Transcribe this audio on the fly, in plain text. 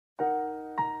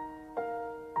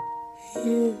Yeah,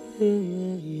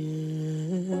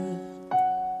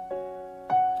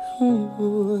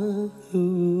 Ooh,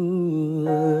 ooh.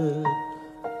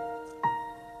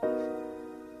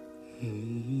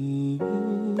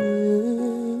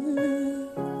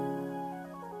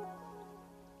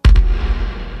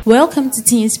 Welcome to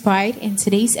Teens Pride. In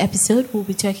today's episode, we'll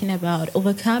be talking about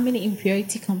Overcoming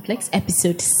Inferiority Complex,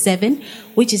 episode 7,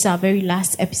 which is our very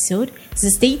last episode. So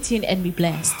stay tuned and be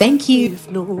blessed. Thank you. With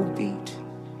no beat,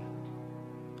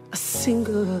 a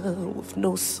singer with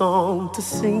no song to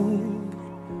sing.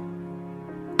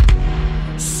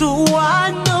 So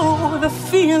I know the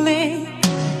feeling,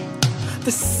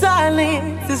 the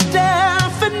silence is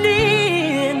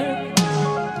deafening.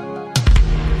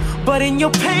 But in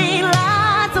your pain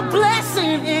lies a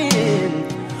blessing,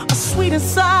 a sweet and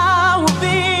sour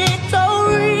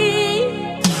victory.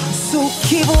 So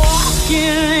keep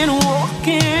walking,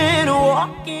 walking,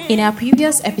 walking. In our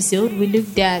previous episode, we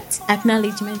looked at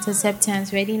acknowledgement,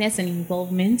 acceptance, readiness, and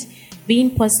involvement,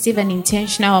 being positive and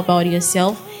intentional about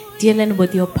yourself, dealing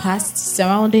with your past,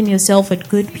 surrounding yourself with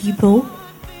good people,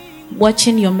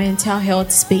 watching your mental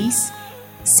health space,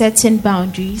 setting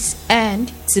boundaries,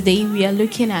 and today we are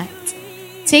looking at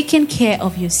taking care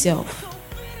of yourself.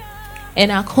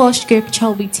 And our core scripture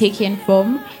will be taken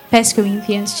from 1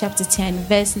 Corinthians chapter 10,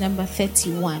 verse number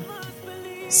 31.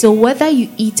 So whether you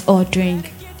eat or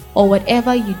drink, or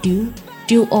whatever you do,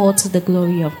 do all to the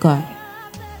glory of God.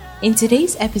 In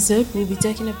today's episode, we'll be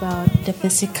talking about the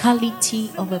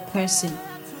physicality of a person.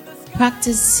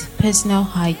 Practice personal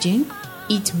hygiene,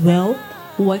 eat well,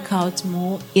 work out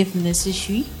more if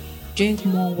necessary, drink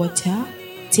more water,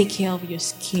 take care of your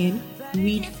skin,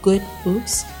 read good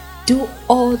books, do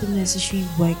all the necessary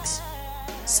works,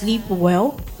 sleep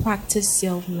well, practice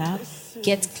self-love,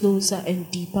 get closer and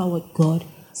deeper with God,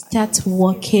 start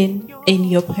working in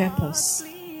your purpose.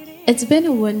 It's been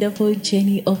a wonderful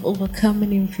journey of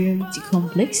overcoming inferiority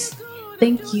complex.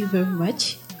 Thank you very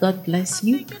much. God bless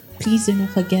you. Please do not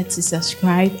forget to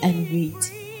subscribe and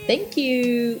rate. Thank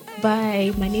you.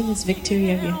 Bye. My name is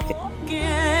Victoria Riafe.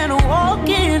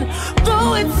 Walking,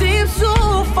 though it seems so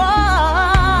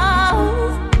far.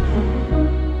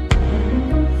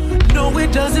 No,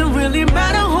 it doesn't really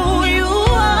matter